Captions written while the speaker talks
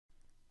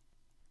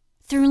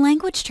Through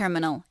Language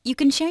Terminal, you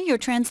can share your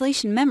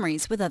translation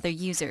memories with other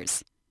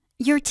users.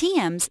 Your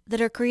TMs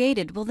that are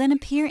created will then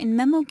appear in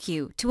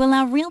memoQ to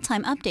allow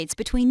real-time updates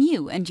between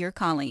you and your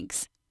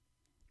colleagues.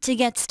 To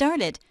get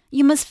started,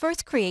 you must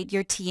first create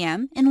your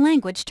TM in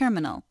Language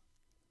Terminal.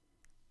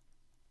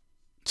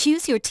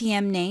 Choose your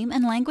TM name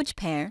and language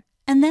pair,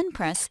 and then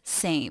press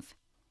Save.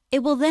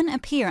 It will then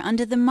appear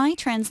under the My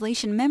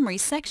Translation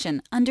Memories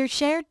section under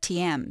Shared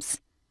TMs.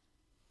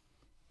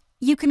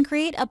 You can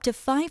create up to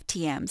 5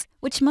 TMs,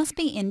 which must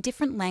be in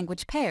different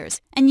language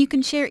pairs, and you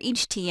can share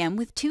each TM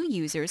with 2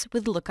 users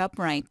with lookup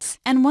rights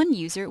and 1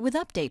 user with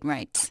update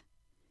rights.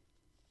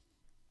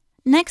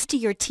 Next to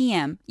your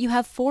TM, you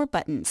have 4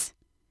 buttons: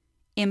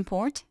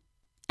 Import,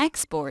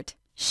 Export,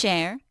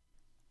 Share,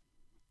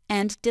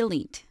 and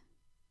Delete.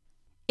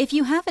 If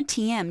you have a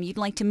TM you'd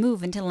like to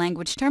move into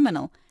Language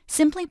Terminal,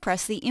 simply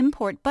press the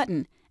Import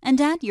button and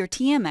add your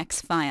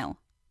TMX file.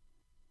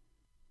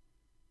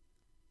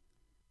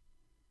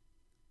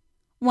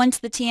 Once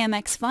the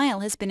TMX file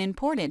has been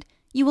imported,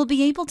 you will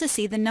be able to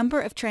see the number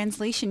of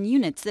translation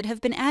units that have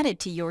been added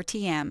to your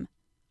TM.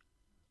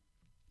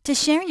 To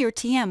share your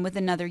TM with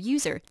another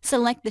user,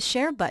 select the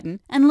Share button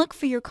and look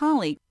for your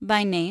colleague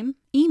by name,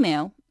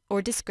 email,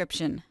 or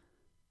description.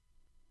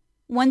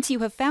 Once you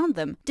have found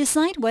them,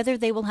 decide whether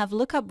they will have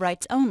lookup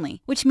rights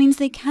only, which means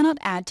they cannot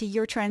add to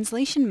your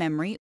translation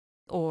memory,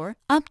 or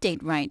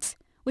update rights,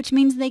 which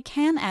means they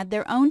can add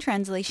their own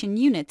translation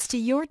units to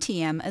your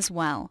TM as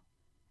well.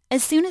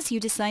 As soon as you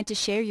decide to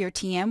share your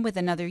TM with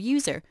another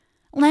user,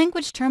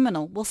 Language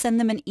Terminal will send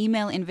them an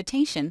email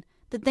invitation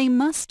that they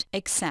must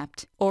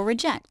accept or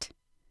reject.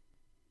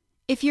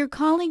 If your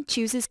colleague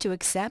chooses to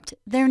accept,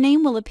 their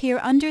name will appear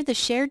under the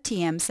Shared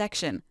TM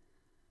section,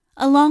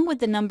 along with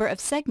the number of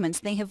segments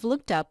they have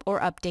looked up or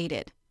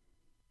updated.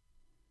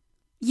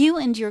 You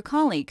and your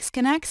colleagues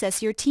can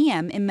access your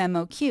TM in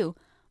memoQ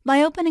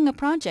by opening a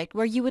project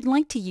where you would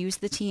like to use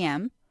the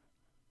TM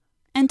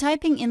and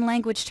typing in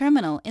Language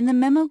Terminal in the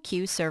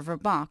memoQ server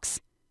box,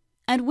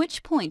 at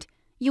which point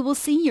you will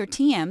see your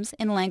TMs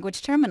in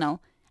Language Terminal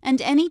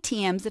and any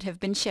TMs that have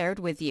been shared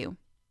with you.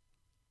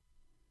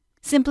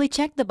 Simply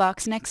check the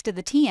box next to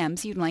the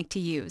TMs you'd like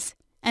to use,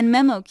 and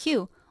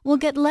memoQ will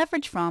get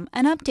leverage from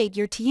and update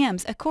your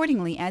TMs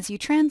accordingly as you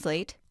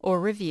translate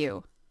or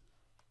review.